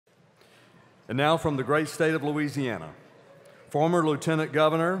And now from the great state of Louisiana, former Lieutenant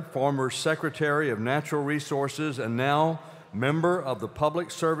Governor, former Secretary of Natural Resources, and now member of the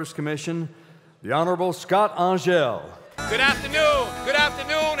Public Service Commission, the Honorable Scott Angelle. Good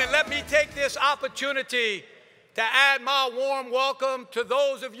afternoon, and let me take this opportunity to add my warm welcome to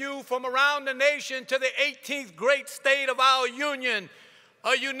those of you from around the nation to the 18th great state of our union,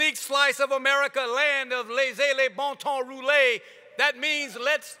 a unique slice of America, land of laissez-les bon temps rouler. That means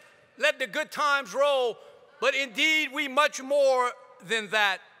let's let the good times roll, but indeed we much more than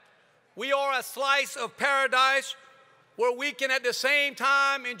that. We are a slice of paradise where we can at the same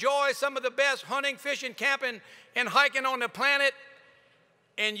time enjoy some of the best hunting, fishing, camping, and hiking on the planet,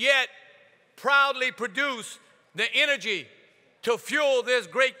 and yet proudly produce the energy to fuel this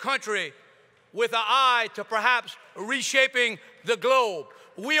great country with an eye to perhaps reshaping the globe.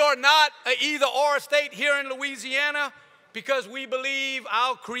 We are not an either-or state here in Louisiana because we believe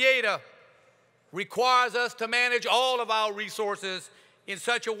our Creator requires us to manage all of our resources in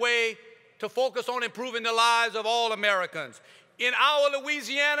such a way to focus on improving the lives of all Americans. In our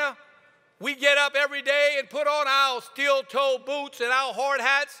Louisiana, we get up every day and put on our steel-toe boots and our hard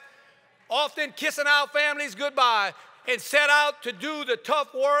hats, often kissing our families goodbye, and set out to do the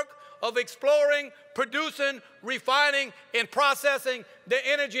tough work of exploring, producing, refining, and processing the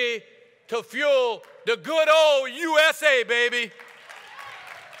energy to fuel the good old USA, baby.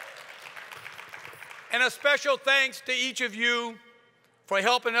 And a special thanks to each of you for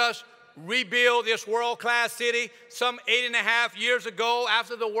helping us rebuild this world-class city some 8.5 years ago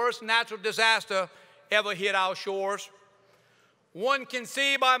after the worst natural disaster ever hit our shores. One can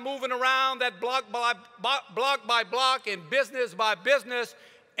see by moving around that block by block and business by business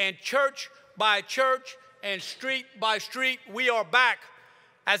and church by church and street by street, we are back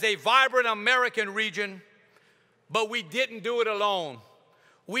as a vibrant American region, but we didn't do it alone.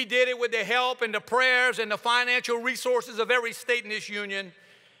 We did it with the help and the prayers and the financial resources of every state in this union.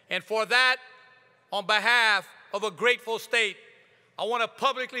 And for that, on behalf of a grateful state, I want to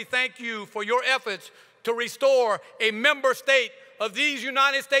publicly thank you for your efforts to restore a member state of these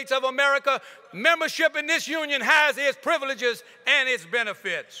United States of America. Membership in this union has its privileges and its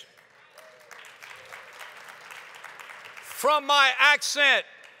benefits. From my accent,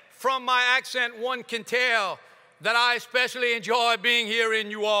 one can tell that I especially enjoy being here in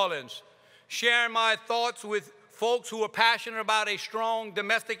New Orleans, sharing my thoughts with folks who are passionate about a strong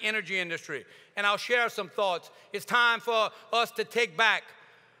domestic energy industry. And I'll share some thoughts. It's time for us to take back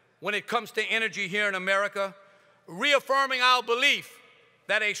when it comes to energy here in America, reaffirming our belief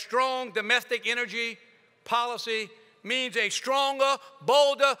that a strong domestic energy policy means a stronger,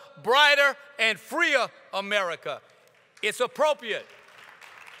 bolder, brighter, and freer America. It's appropriate.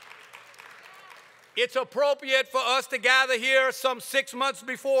 It's appropriate for us to gather here some 6 months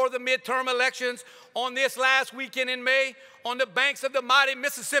before the midterm elections on this last weekend in May on the banks of the mighty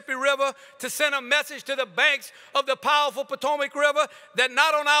Mississippi River to send a message to the banks of the powerful Potomac River that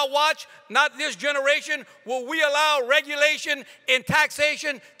not on our watch, not this generation, will we allow regulation and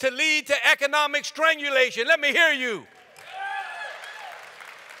taxation to lead to economic strangulation. Let me hear you.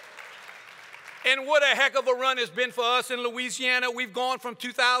 And what a heck of a run it's been for us in Louisiana. We've gone from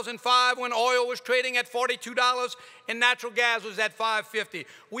 2005 when oil was trading at $42 and natural gas was at $5.50.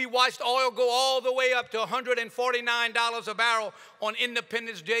 We watched oil go all the way up to $149 a barrel on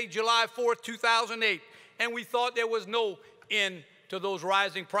Independence Day, July 4th, 2008. And we thought there was no end to those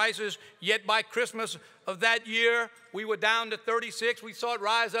rising prices. Yet by Christmas of that year, we were down to 36. We saw it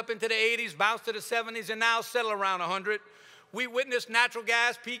rise up into the 80s, bounce to the 70s, and now settle around 100. We witnessed natural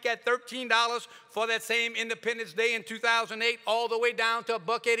gas peak at $13 for that same Independence Day in 2008, all the way down to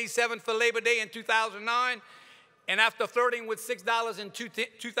 $1.87 for Labor Day in 2009. And after flirting with $6 in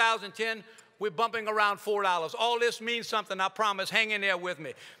 2010, we're bumping around $4. All this means something, I promise. Hang in there with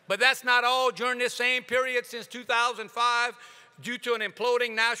me. But that's not all. During this same period since 2005, due to an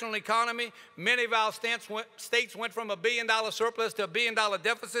imploding national economy, many of our states went from $1 billion surplus to $1 billion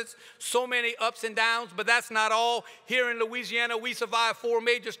deficits. So many ups and downs, but that's not all. Here in Louisiana, we survived 4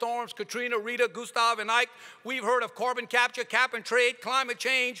 major storms: Katrina, Rita, Gustav, and Ike. We've heard of carbon capture, cap and trade, climate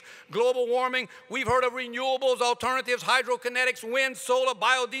change, global warming. We've heard of renewables, alternatives, hydrokinetics, wind, solar,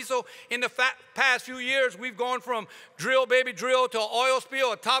 biodiesel. In the past few years, we've gone from drill, baby, drill, to an oil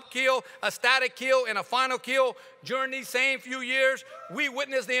spill, a top kill, a static kill, and a final kill. During these same few years, we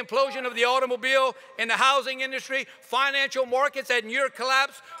witnessed the implosion of the automobile and the housing industry, financial markets at near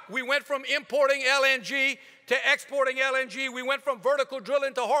collapse. We went from importing LNG to exporting LNG. We went from vertical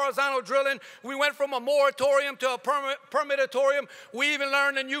drilling to horizontal drilling. We went from a moratorium to a permitatorium. We even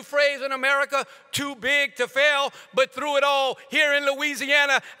learned a new phrase in America, too big to fail. But through it all, here in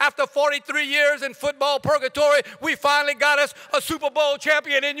Louisiana, after 43 years in football purgatory, we finally got us a Super Bowl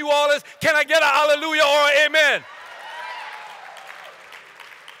champion in New Orleans. Can I get a hallelujah or an amen?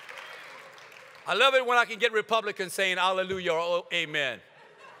 I love it when I can get Republicans saying hallelujah or amen.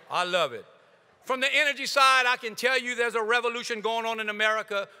 I love it. From the energy side, I can tell you there's a revolution going on in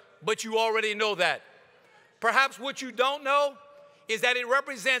America, but you already know that. Perhaps what you don't know is that it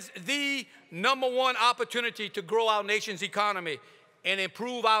represents the #1 opportunity to grow our nation's economy and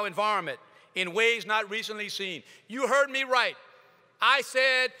improve our environment in ways not recently seen. You heard me right. I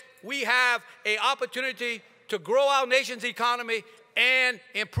said we have an opportunity to grow our nation's economy and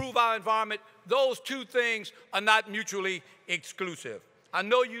improve our environment. Those two things are not mutually exclusive. I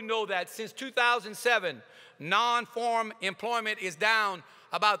know you know that. Since 2007, non-farm employment is down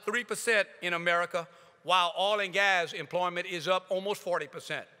about 3% in America, while oil and gas employment is up almost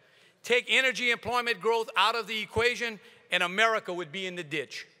 40%. Take energy employment growth out of the equation, and America would be in the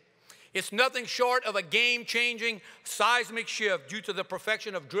ditch. It's nothing short of a game-changing seismic shift due to the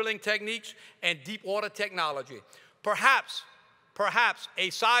perfection of drilling techniques and deep water technology. Perhaps a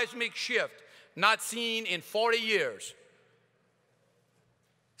seismic shift not seen in 40 years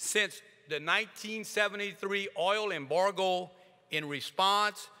since the 1973 oil embargo in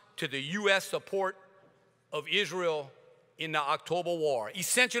response to the U.S. support of Israel in the October War,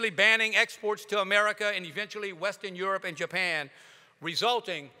 essentially banning exports to America and eventually Western Europe and Japan,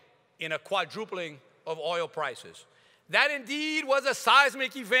 resulting in a quadrupling of oil prices. That indeed was a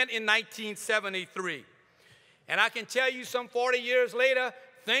seismic event in 1973. And I can tell you some 40 years later,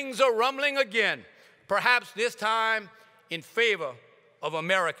 things are rumbling again, perhaps this time in favor of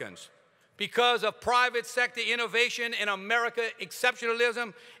Americans. Because of private sector innovation and America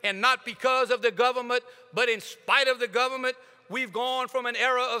exceptionalism, and not because of the government, but in spite of the government, we've gone from an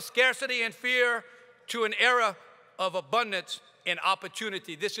era of scarcity and fear to an era of abundance and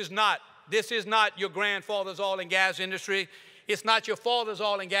opportunity. This is not your grandfather's oil and gas industry. It's not your father's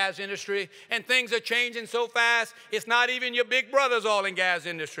oil and gas industry. And things are changing so fast, it's not even your big brother's oil and gas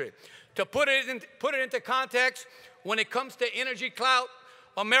industry. To put it into context, when it comes to energy clout,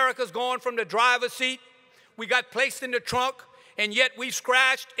 America's gone from the driver's seat. We got placed in the trunk, and yet we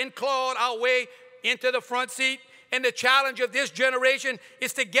scratched and clawed our way into the front seat. And the challenge of this generation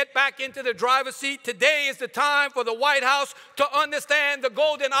is to get back into the driver's seat. Today is the time for the White House to understand the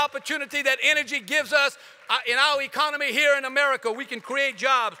golden opportunity that energy gives us in our economy here in America. We can create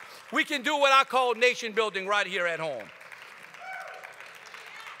jobs. We can do what I call nation building right here at home.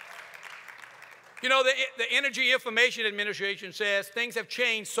 You know, the Energy Information Administration says things have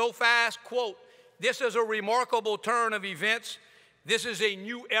changed so fast, quote, "This is a remarkable turn of events. This is a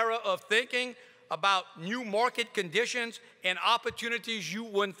new era of thinking about new market conditions and opportunities you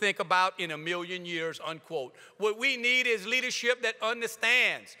wouldn't think about in a million years," unquote. What we need is leadership that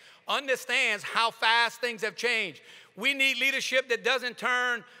understands how fast things have changed. We need leadership that doesn't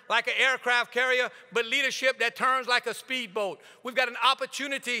turn like an aircraft carrier, but leadership that turns like a speedboat. We've got an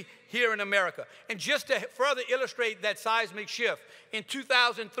opportunity here in America. And just to further illustrate that seismic shift, in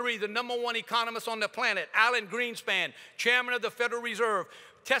 2003, the #1 economist on the planet, Alan Greenspan, chairman of the Federal Reserve,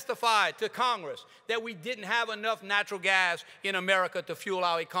 testified to Congress that we didn't have enough natural gas in America to fuel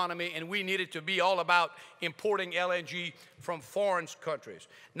our economy, and we needed to be all about importing LNG from foreign countries.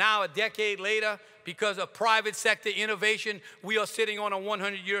 Now, a decade later, because of private sector innovation, we are sitting on a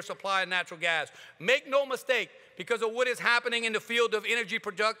 100-year supply of natural gas. Make no mistake, because of what is happening in the field of energy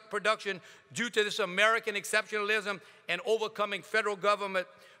production due to this American exceptionalism and overcoming federal government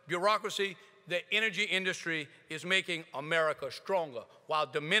bureaucracy, the energy industry is making America stronger while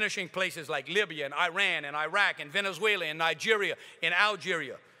diminishing places like Libya and Iran and Iraq and Venezuela and Nigeria and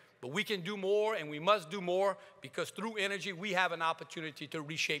Algeria. But we can do more, and we must do more, because through energy we have an opportunity to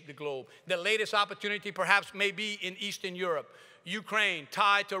reshape the globe. The latest opportunity perhaps may be in Eastern Europe. Ukraine,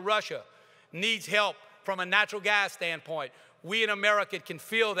 tied to Russia, needs help from a natural gas standpoint. We in America can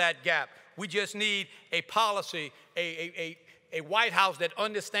fill that gap. We just need a policy, a White House that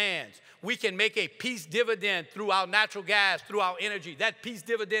understands. We can make a peace dividend through our natural gas, through our energy. That peace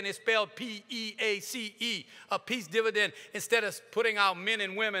dividend is spelled P-E-A-C-E, a peace dividend. Instead of putting our men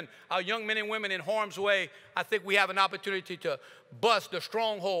and women, our young men and women in harm's way, I think we have an opportunity to bust the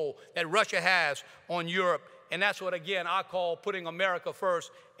stronghold that Russia has on Europe And that's what, again, I call putting America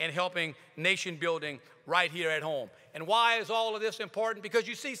first and helping nation building right here at home. And why is all of this important? Because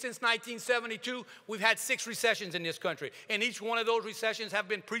you see, since 1972, we've had 6 recessions in this country. And each one of those recessions have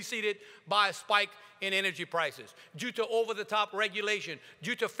been preceded by a spike in energy prices due to over-the-top regulation,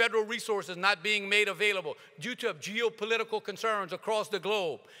 due to federal resources not being made available, due to geopolitical concerns across the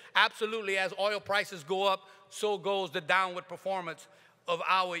globe. Absolutely, as oil prices go up, so goes the downward performance of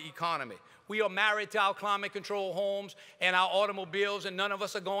our economy. We are married to our climate control homes and our automobiles, and none of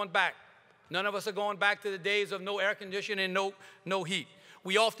us are going back. None of us are going back to the days of no air conditioning and no heat.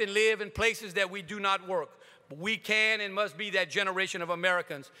 We often live in places that we do not work. But we can and must be that generation of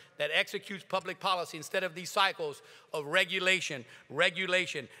Americans that executes public policy instead of these cycles of regulation,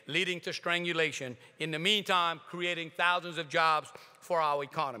 leading to strangulation. In the meantime, creating thousands of jobs for our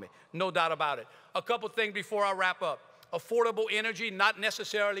economy. No doubt about it. A couple things before I wrap up. Affordable energy, not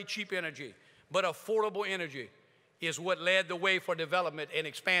necessarily cheap energy, but affordable energy is what led the way for development and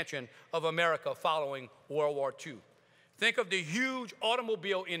expansion of America following World War II. Think of the huge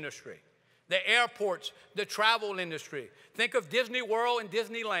automobile industry, the airports, the travel industry. Think of Disney World and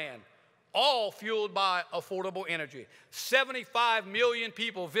Disneyland, all fueled by affordable energy. 75 million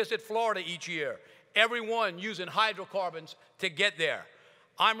people visit Florida each year, everyone using hydrocarbons to get there.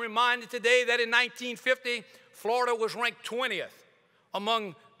 I'm reminded today that in 1950, Florida was ranked 20th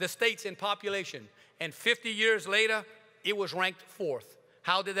among the states in population. And 50 years later, it was ranked 4th.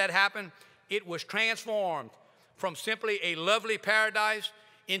 How did that happen? It was transformed from simply a lovely paradise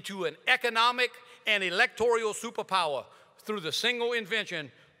into an economic and electoral superpower through the single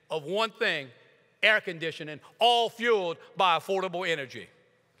invention of one thing, air conditioning, all fueled by affordable energy.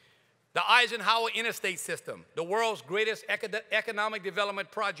 The Eisenhower Interstate System, the world's greatest economic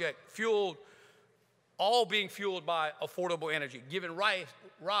development project, all being fueled by affordable energy, giving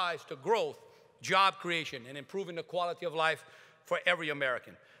rise to growth, job creation, and improving the quality of life for every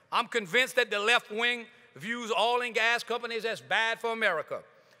American. I'm convinced that the left wing views oil and gas companies as bad for America.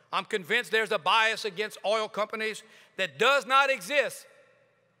 I'm convinced there's a bias against oil companies that does not exist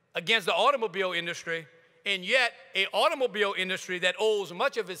against the automobile industry, and yet an automobile industry that owes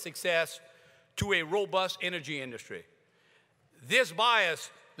much of its success to a robust energy industry. This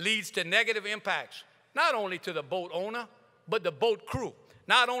bias leads to negative impacts, not only to the boat owner, but the boat crew.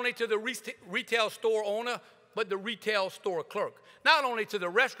 Not only to the retail store owner, but the retail store clerk. Not only to the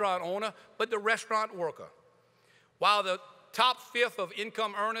restaurant owner, but the restaurant worker. While the top fifth of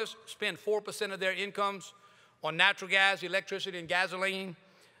income earners spend 4% of their incomes on natural gas, electricity, and gasoline,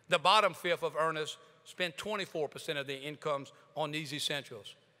 the bottom fifth of earners spend 24% of their incomes on these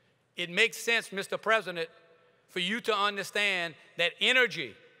essentials. It makes sense, Mr. President, for you to understand that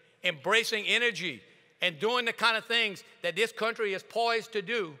energy, embracing energy, and doing the kind of things that this country is poised to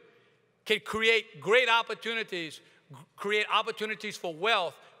do can create great opportunities, create opportunities for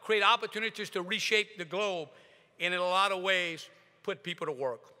wealth, create opportunities to reshape the globe, and in a lot of ways, put people to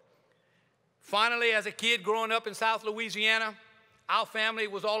work. Finally, as a kid growing up in South Louisiana, our family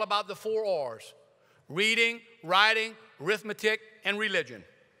was all about the 4 R's: reading, writing, arithmetic, and religion.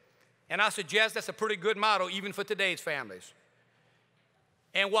 And I suggest that's a pretty good motto even for today's families.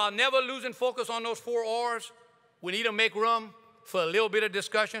 And while never losing focus on those 4 R's, we need to make room for a little bit of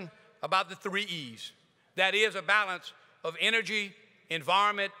discussion about the 3 E's. That is a balance of energy,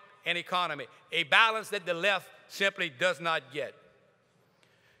 environment, and economy. A balance that the left simply does not get.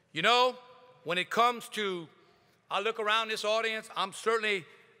 You know, when it comes to, I look around this audience, I'm certainly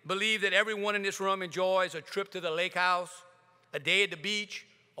believe that everyone in this room enjoys a trip to the lake house, a day at the beach,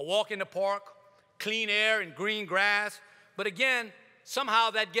 a walk in the park, clean air and green grass. But again, somehow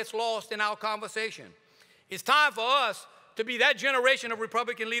that gets lost in our conversation. It's time for us to be that generation of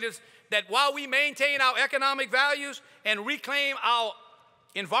Republican leaders that while we maintain our economic values and reclaim our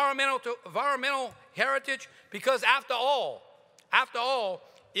environmental heritage, because after all,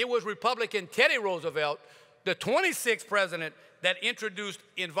 it was Republican Teddy Roosevelt, the 26th president, that introduced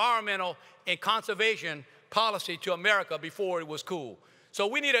environmental and conservation policy to America before it was cool. So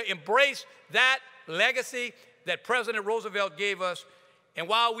we need to embrace that legacy that President Roosevelt gave us. And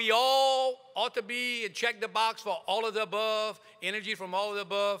while we all ought to be and check the box for all of the above, energy from all of the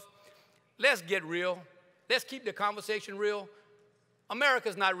above, let's get real. Let's keep the conversation real.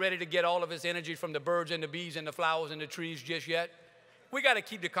 America's not ready to get all of its energy from the birds and the bees and the flowers and the trees just yet. We got to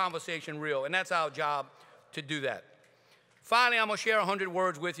keep the conversation real, and that's our job to do that. Finally, I'm going to share 100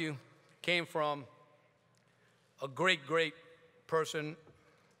 words with you. Came from a great, great person,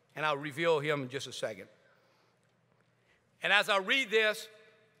 and I'll reveal him in just a second. And as I read this,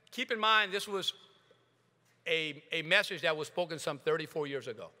 keep in mind this was a message that was spoken some 34 years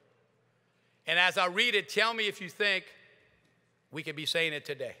ago. And as I read it, tell me if you think we could be saying it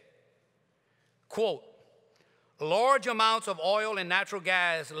today. Quote, large amounts of oil and natural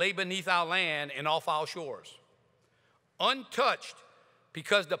gas lay beneath our land and off our shores, untouched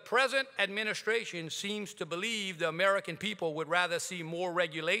because the present administration seems to believe the American people would rather see more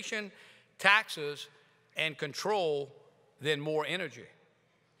regulation, taxes, and control than more energy.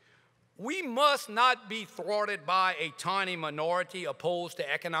 We must not be thwarted by a tiny minority opposed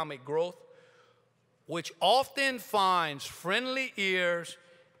to economic growth, which often finds friendly ears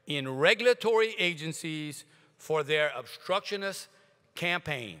in regulatory agencies for their obstructionist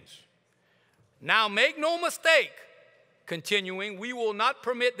campaigns. Now, make no mistake, continuing, we will not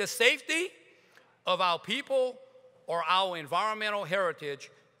permit the safety of our people or our environmental heritage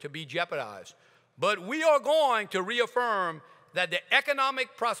to be jeopardized. But we are going to reaffirm that the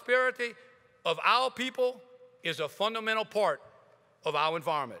economic prosperity of our people is a fundamental part of our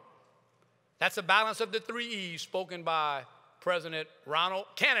environment. That's a balance of the 3 E's spoken by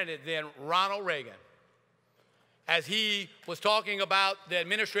candidate then Ronald Reagan, as he was talking about the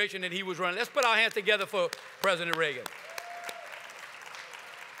administration that he was running. Let's put our hands together for President Reagan.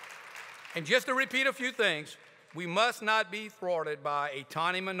 And just to repeat a few things, we must not be thwarted by a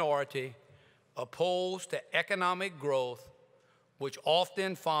tiny minority opposed to economic growth, which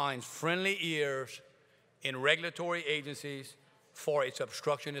often finds friendly ears in regulatory agencies for its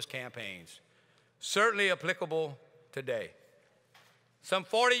obstructionist campaigns. Certainly applicable today. Some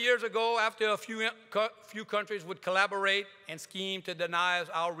 40 years ago, after a few countries would collaborate and scheme to deny us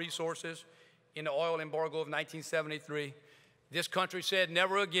our resources in the oil embargo of 1973, this country said,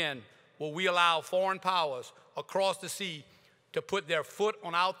 never again will we allow foreign powers across the sea to put their foot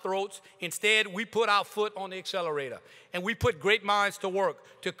on our throats. Instead, we put our foot on the accelerator, and we put great minds to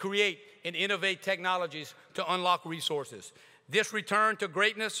work to create and innovate technologies to unlock resources. This return to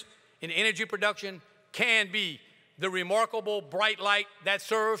greatness in energy production can be the remarkable bright light that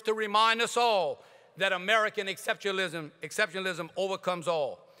serves to remind us all that American exceptionalism overcomes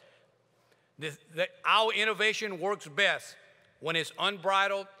all. That our innovation works best when it's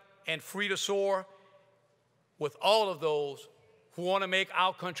unbridled and free to soar with all of those who want to make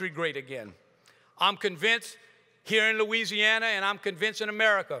our country great again. I'm convinced here in Louisiana, and I'm convinced in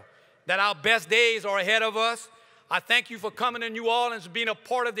America, that our best days are ahead of us. I thank you for coming to New Orleans, being a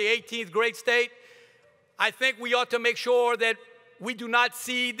part of the 18th great state. I think we ought to make sure that we do not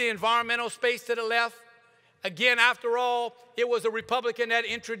cede the environmental space to the left. Again, after all, it was a Republican that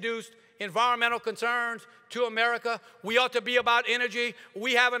introduced environmental concerns to America. We ought to be about energy.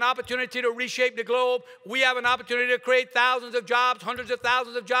 We have an opportunity to reshape the globe. We have an opportunity to create thousands of jobs, hundreds of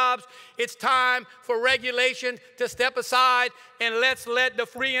thousands of jobs. It's time for regulation to step aside, and let's let the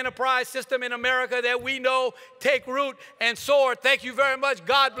free enterprise system in America that we know take root and soar. Thank you very much.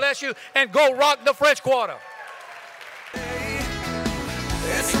 God bless you, and go rock the French Quarter.